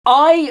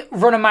I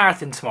run a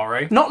marathon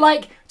tomorrow. Not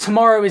like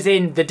tomorrow is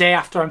in the day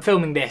after I'm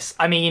filming this.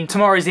 I mean,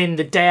 tomorrow is in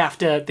the day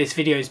after this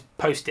video is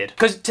posted.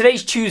 Because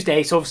today's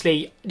Tuesday, so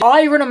obviously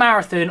I run a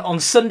marathon on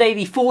Sunday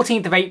the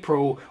 14th of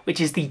April, which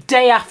is the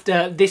day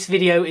after this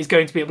video is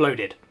going to be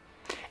uploaded,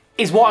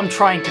 is what I'm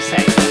trying to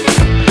say.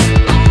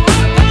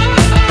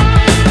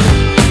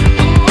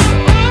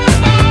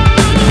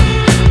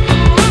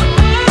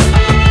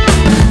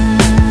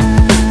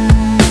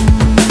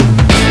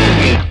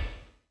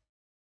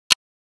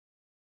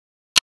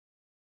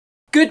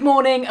 Good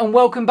morning and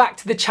welcome back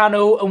to the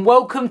channel, and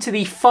welcome to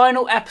the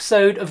final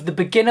episode of the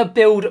Beginner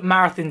Build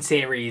Marathon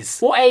series.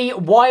 What a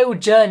wild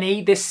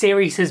journey this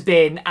series has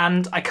been,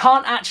 and I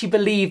can't actually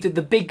believe that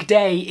the big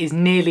day is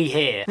nearly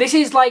here. This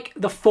is like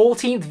the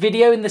 14th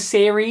video in the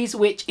series,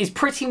 which is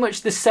pretty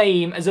much the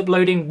same as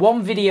uploading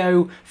one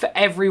video for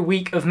every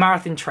week of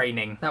marathon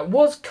training. That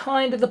was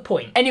kind of the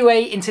point.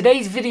 Anyway, in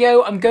today's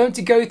video I'm going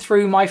to go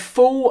through my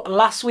full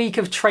last week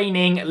of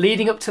training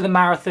leading up to the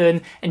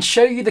marathon and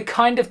show you the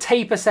kind of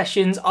taper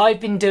sessions I've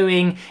been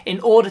doing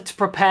in order to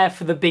prepare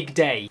for the big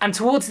day. And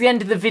towards the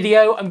end of the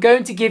video, I'm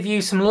going to give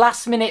you some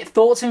last minute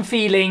thoughts and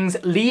feelings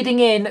leading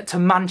in to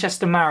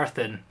Manchester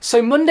Marathon.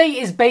 So Monday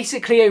is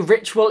basically a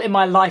ritual in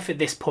my life at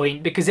this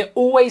point because it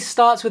always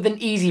starts with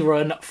an easy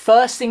run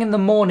first thing in the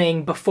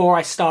morning before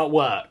I start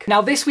work.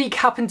 Now this week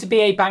happened to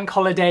be a bank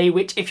holiday,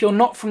 which if you're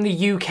not from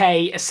the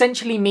UK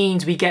essentially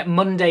means we get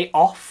Monday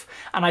off.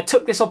 And I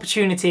took this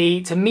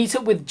opportunity to meet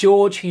up with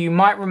George, who you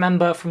might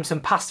remember from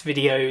some past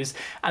videos,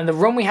 and the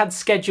run we had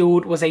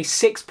scheduled was a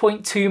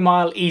 6.2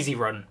 mile easy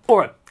run,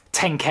 or a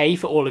 10k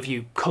for all of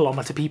you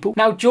kilometre people.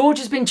 Now George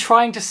has been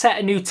trying to set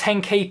a new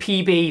 10k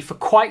PB for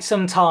quite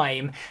some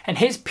time, and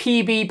his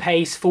PB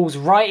pace falls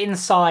right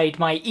inside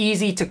my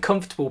easy to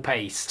comfortable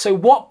pace. So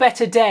what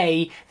better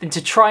day than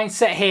to try and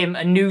set him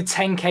a new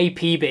 10k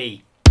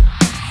PB?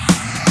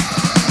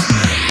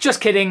 Just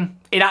kidding,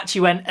 it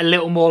actually went a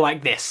little more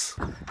like this.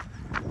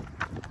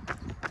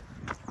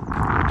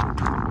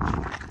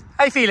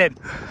 How you feeling?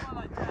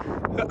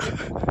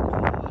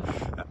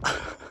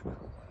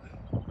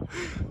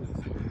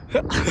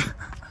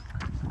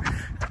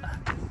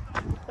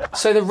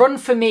 So the run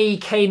for me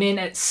came in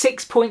at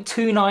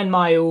 6.29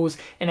 miles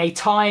in a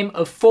time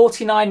of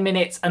 49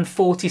 minutes and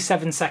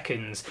 47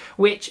 seconds,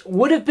 which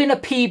would have been a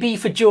PB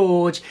for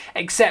George,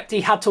 except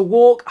he had to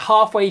walk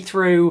halfway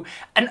through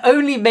and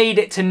only made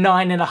it to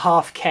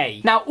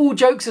 9.5k. Now, all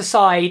jokes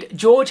aside,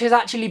 George has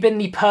actually been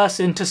the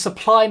person to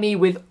supply me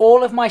with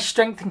all of my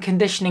strength and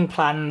conditioning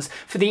plans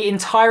for the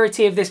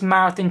entirety of this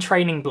marathon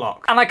training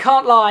block. And I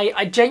can't lie,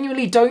 I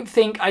genuinely don't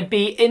think I'd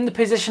be in the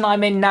position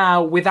I'm in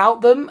now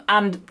without them,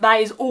 and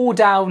that is all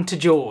down to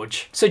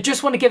George. So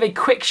just want to give a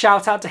quick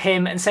shout out to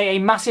him and say a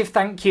massive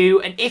thank you,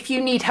 and if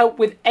you need help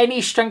with any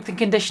strength and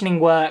conditioning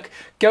work,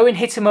 go and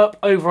hit him up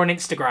over on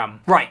Instagram.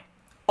 Right,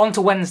 on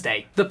to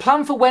Wednesday. The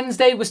plan for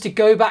Wednesday was to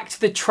go back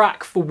to the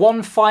track for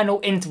one final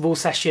interval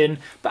session,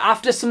 but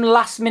after some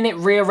last minute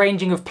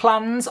rearranging of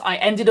plans, I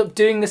ended up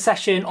doing the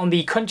session on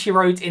the country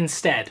roads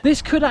instead.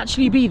 This could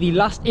actually be the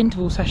last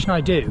interval session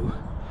I do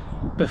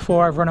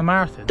before I run a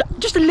marathon.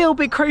 Just a little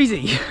bit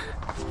crazy.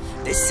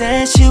 They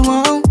said she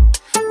won't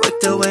work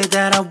the way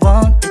that I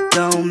want. It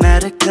don't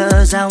matter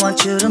cause I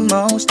want you the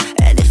most.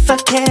 And if I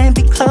can't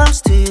be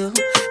close to you,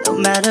 no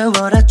matter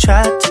what I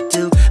try to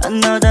do,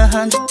 another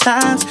 100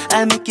 times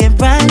I make it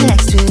right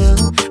next to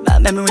you. My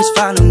memories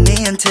follow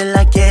me until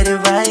I get it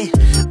right.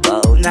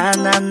 Whoa, nah,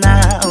 nah,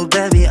 nah, oh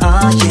baby,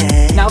 oh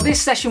yeah. Now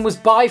this session was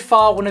by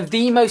far one of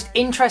the most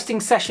interesting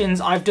sessions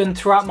I've done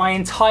throughout my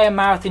entire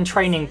marathon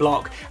training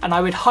block, and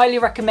I would highly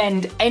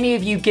recommend any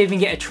of you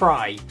giving it a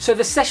try. So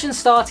the session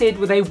started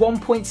with a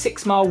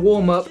 1.6 mile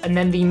warm-up, and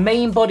then the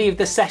main body of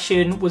the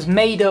session was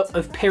made up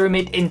of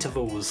pyramid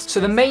intervals. So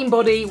the main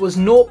body was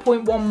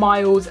 0.1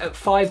 miles at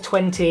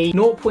 5:20,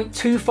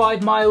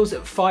 0.25 miles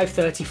at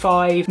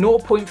 5:35,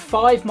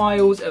 0.5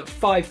 miles at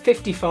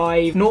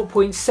 5:55,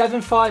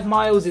 0.75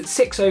 miles at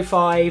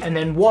 6:05, and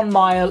then 1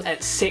 mile at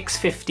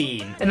 6:15.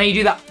 And then you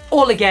do that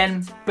all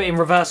again, but in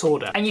reverse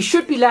order. And you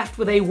should be left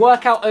with a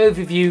workout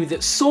overview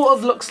that sort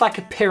of looks like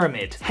a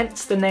pyramid,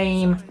 hence the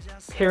name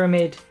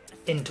Pyramid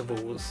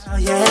Intervals. Oh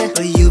yeah,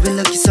 but you've been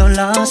looking so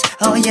lost.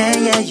 Oh yeah,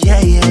 yeah,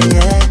 yeah, yeah,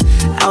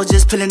 yeah. I was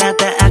just pulling out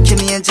that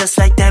alchemy, and just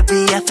like that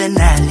be a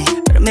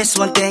finale. But I missed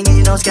one thing, and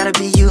you know it's gotta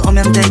be you. I'm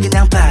taking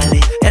down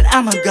Pally, and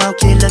I'ma go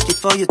keep looking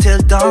for you till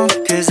dawn.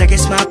 Cause I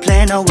guess my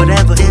plan or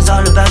whatever is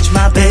all about you,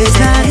 my baby. It's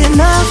not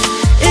enough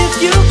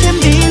if you can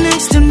be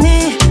next to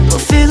me. We'll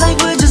feel like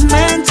we're just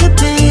meant to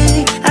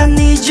be. I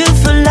need you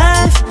for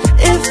life.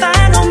 If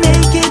I don't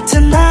make it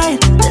tonight,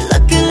 then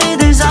luckily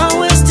there's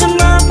always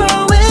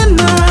tomorrow in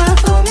my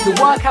phone. The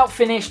workout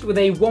finished with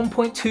a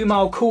 1.2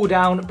 mile cool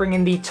down,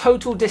 bringing the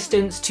total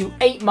distance to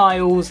 8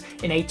 miles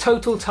in a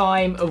total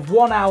time of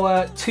 1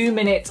 hour, 2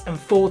 minutes and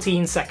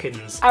 14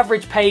 seconds.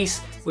 Average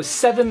pace was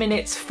 7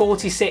 minutes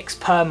 46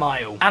 per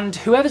mile. And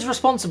whoever's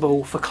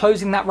responsible for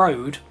closing that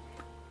road,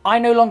 I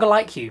no longer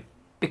like you,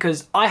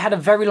 because I had a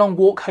very long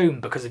walk home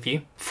because of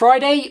you.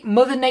 Friday,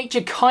 Mother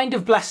Nature kind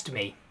of blessed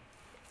me.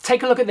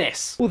 Take a look at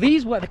this. Well,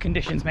 these weather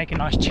conditions make a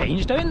nice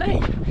change, don't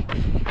they?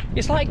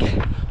 It's like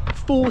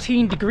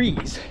 14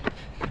 degrees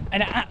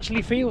and it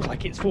actually feels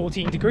like it's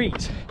 14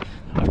 degrees.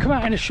 I've come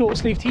out in a short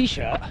sleeve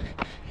t-shirt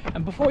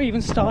and before I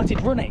even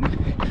started running,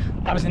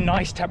 that was a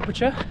nice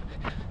temperature.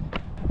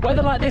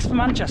 Weather like this for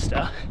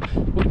Manchester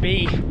would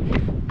be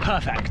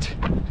perfect.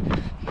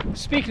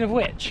 Speaking of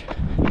which,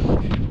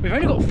 we've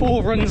only got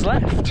 4 runs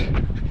left.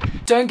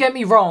 Don't get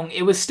me wrong,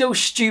 it was still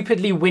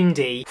stupidly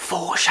windy.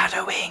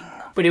 Foreshadowing.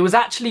 But it was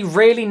actually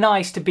really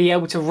nice to be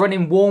able to run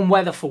in warm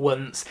weather for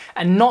once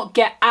and not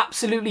get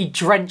absolutely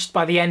drenched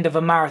by the end of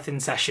a marathon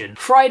session.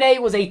 Friday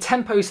was a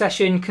tempo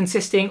session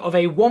consisting of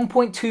a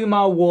 1.2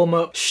 mile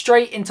warm-up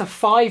straight into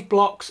 5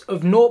 blocks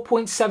of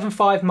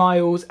 0.75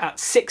 miles at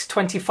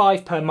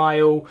 6:25 per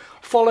mile,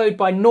 followed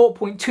by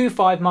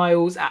 0.25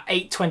 miles at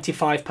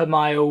 8:25 per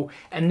mile,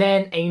 and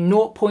then a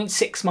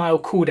 0.6 mile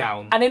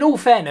cooldown. And in all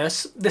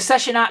fairness, the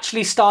session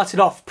actually started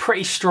off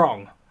pretty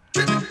strong.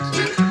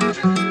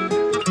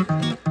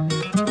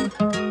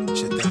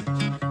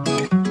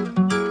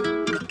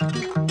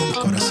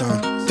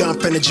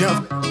 From the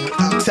jump,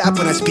 up top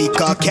when I speak,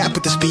 all cap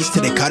with the speech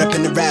till they caught up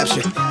in the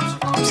rapture.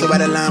 I'm so out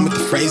of line with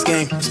the phrase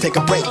game. Let's take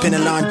a break, been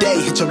a long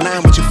day. Hit your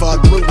line, what you fall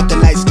through with the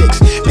light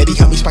sticks. Maybe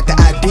help me spark the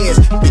ideas.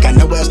 We got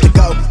nowhere else to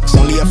go, it's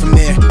only up from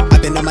there.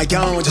 I've been on my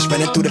own, just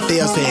running through the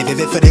field. Say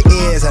vivid for the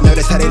ears, I know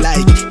that's how they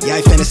like it. Yeah,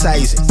 I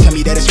fantasize it. Tell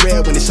me that it's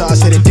real when it's all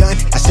said and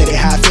done. I said it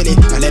how I feel it.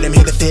 I let them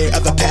hear the fear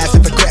of a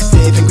passive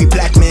aggressive angry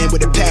black man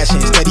with a passion.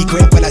 Steady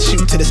grip while I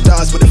shoot to the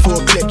stars with a full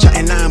clip,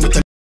 chatting line with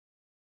the.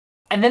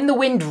 And then the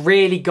wind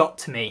really got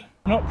to me.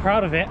 I'm not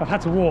proud of it, I've had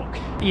to walk.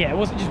 Yeah,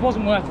 it just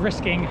wasn't worth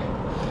risking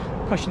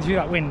pushing through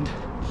that wind.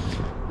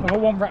 I've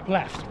got 1 rep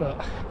left, but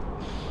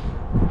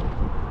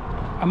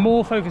I'm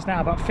more focused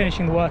now about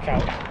finishing the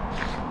workout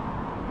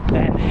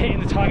than hitting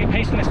the target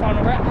pace on this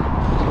final rep.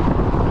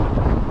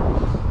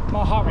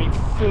 My heart rate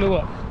flew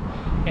up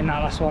in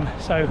that last one,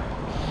 so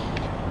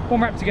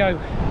 1 rep to go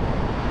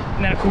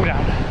and then a cool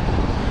down.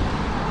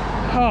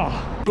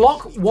 Oh.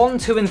 Block 1,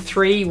 2 and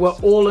 3 were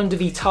all under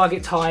the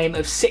target time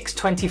of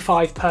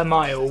 6:25 per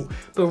mile,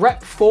 but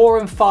rep 4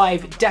 and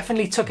 5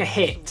 definitely took a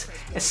hit,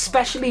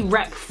 especially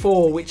rep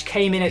 4, which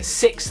came in at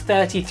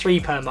 6:33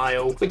 per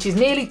mile, which is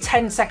nearly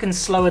 10 seconds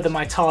slower than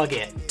my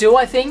target. Do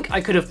I think I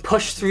could have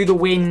pushed through the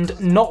wind,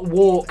 not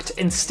walked,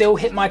 and still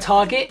hit my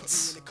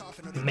targets?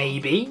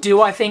 Maybe.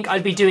 Do I think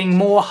I'd be doing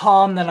more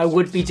harm than I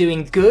would be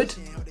doing good?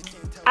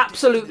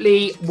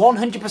 Absolutely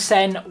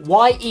 100%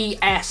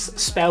 YES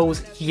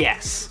spells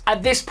yes.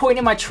 At this point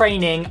in my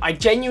training, I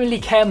genuinely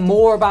care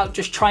more about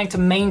just trying to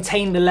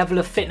maintain the level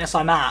of fitness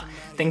I'm at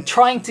than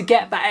trying to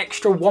get that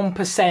extra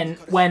 1%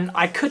 when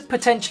I could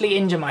potentially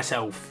injure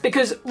myself.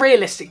 Because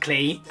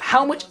realistically,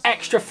 how much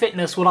extra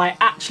fitness would I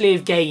actually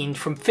have gained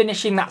from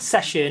finishing that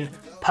session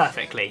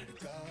perfectly?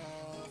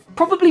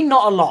 Probably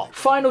not a lot.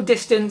 Final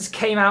distance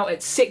came out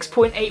at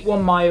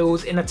 6.81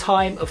 miles in a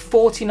time of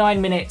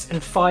 49 minutes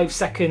and 5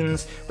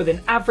 seconds with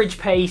an average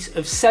pace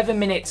of 7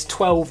 minutes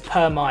 12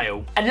 per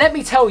mile. And let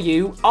me tell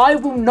you, I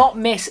will not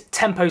miss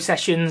tempo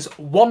sessions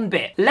one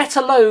bit, let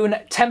alone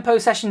tempo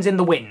sessions in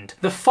the wind.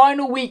 The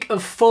final week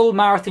of full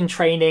marathon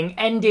training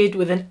ended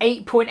with an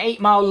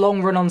 8.8 mile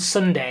long run on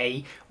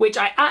Sunday, which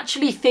I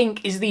actually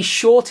think is the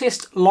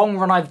shortest long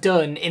run I've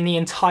done in the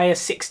entire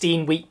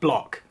 16-week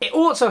block. It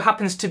also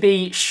happens to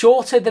be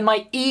shorter than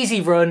my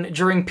easy run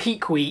during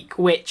peak week,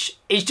 which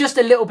is just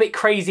a little bit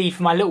crazy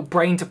for my little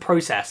brain to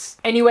process.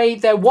 Anyway,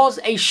 there was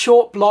a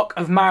short block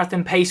of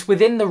marathon pace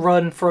within the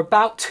run for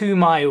about 2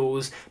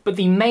 miles, but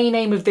the main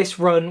aim of this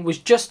run was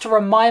just to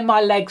remind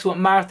my legs what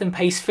marathon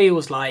pace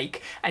feels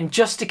like, and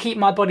just to keep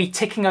my body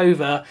ticking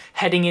over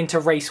heading into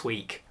race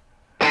week.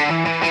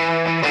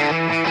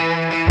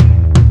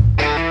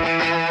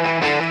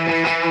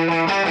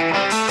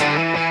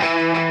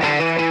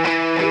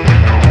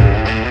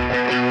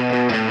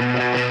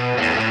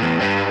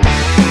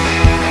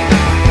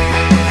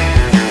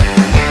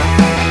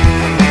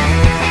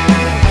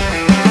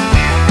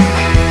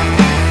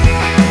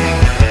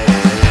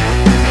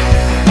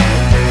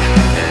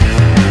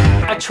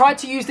 Tried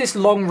to use this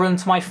long run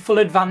to my full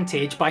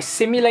advantage by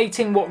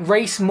simulating what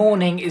race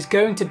morning is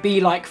going to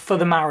be like for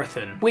the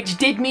marathon, which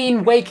did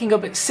mean waking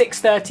up at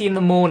 6:30 in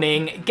the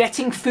morning,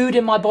 getting food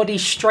in my body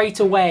straight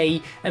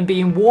away, and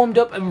being warmed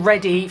up and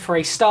ready for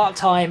a start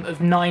time of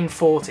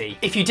 9:40.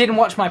 If you didn't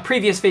watch my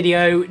previous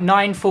video,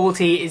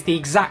 9:40 is the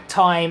exact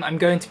time I'm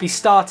going to be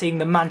starting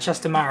the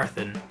Manchester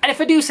Marathon. And if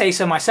I do say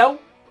so myself,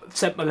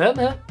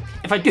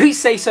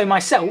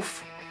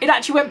 it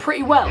actually went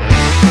pretty well.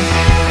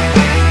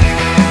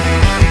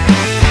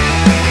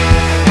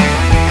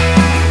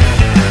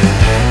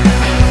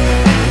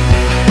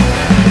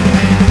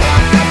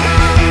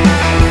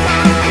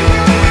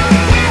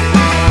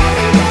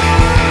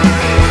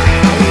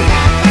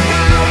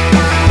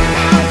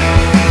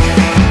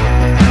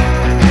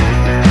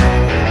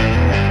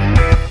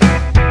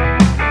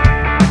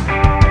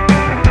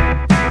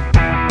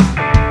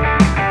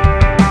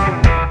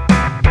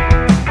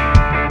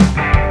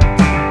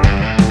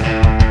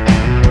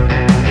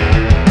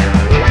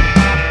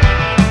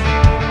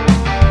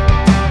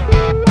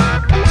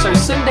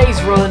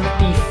 run,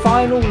 the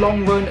final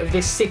long run of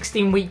this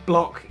 16-week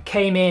block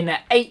came in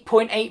at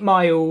 8.8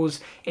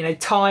 miles in a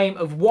time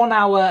of 1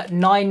 hour,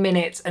 9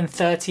 minutes and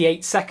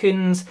 38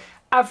 seconds.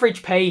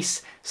 Average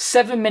pace,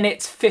 7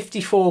 minutes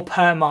 54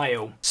 per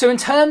mile. So in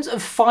terms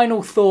of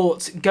final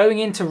thoughts going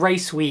into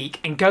race week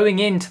and going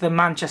into the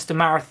Manchester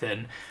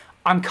Marathon,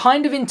 I'm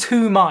kind of in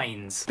two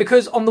minds.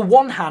 Because on the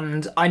one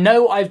hand, I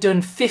know I've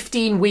done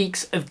 15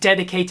 weeks of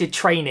dedicated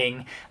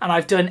training and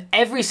I've done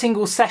every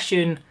single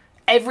session,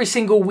 every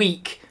single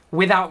week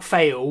without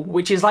fail,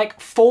 which is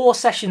like 4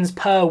 sessions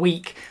per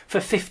week for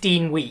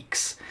 15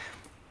 weeks.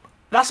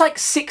 That's like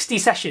 60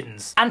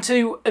 sessions. And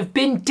to have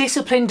been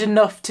disciplined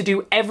enough to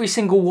do every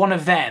single one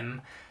of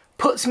them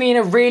puts me in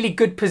a really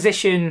good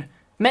position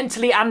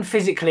mentally and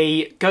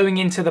physically going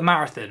into the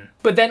marathon.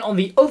 But then on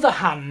the other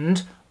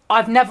hand,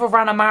 I've never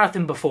ran a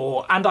marathon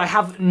before and I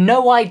have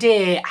no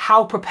idea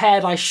how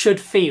prepared I should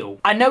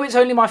feel. I know it's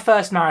only my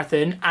first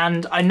marathon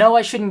and I know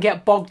I shouldn't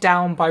get bogged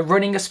down by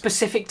running a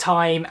specific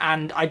time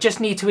and I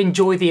just need to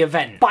enjoy the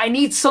event. But I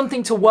need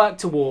something to work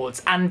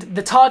towards, and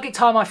the target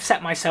time I've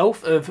set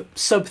myself of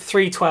sub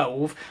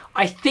 3:12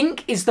 I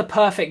think is the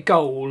perfect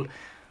goal.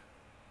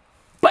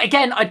 But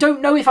again, I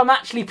don't know if I'm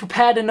actually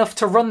prepared enough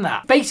to run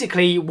that.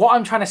 Basically, what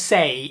I'm trying to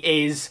say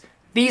is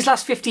these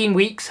last 15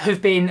 weeks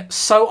have been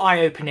so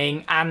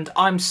eye-opening and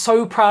I'm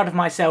so proud of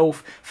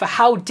myself for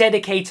how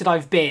dedicated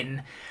I've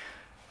been.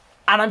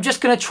 And I'm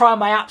just going to try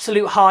my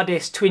absolute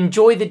hardest to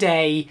enjoy the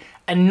day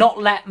and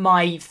not let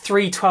my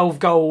 3:12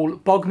 goal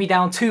bog me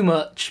down too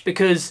much,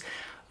 because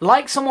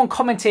like someone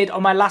commented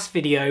on my last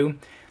video,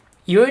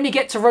 you only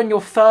get to run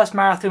your first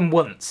marathon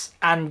once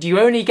and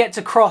you only get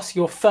to cross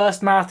your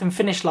first marathon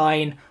finish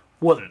line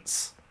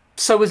once.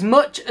 So as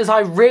much as I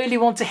really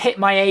want to hit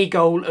my A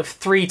goal of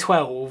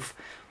 3:12,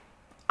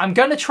 I'm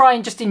going to try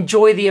and just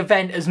enjoy the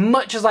event as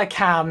much as I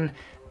can,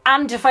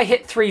 and if I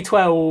hit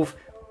 3:12,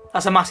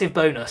 that's a massive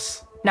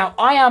bonus. Now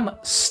I am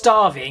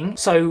starving,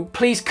 so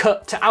please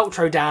cut to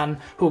outro Dan,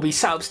 who will be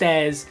sat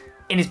upstairs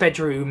in his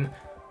bedroom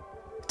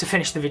to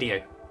finish the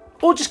video.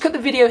 Or just cut the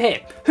video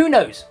here. Who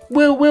knows?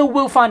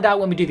 We'll find out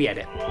when we do the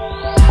edit.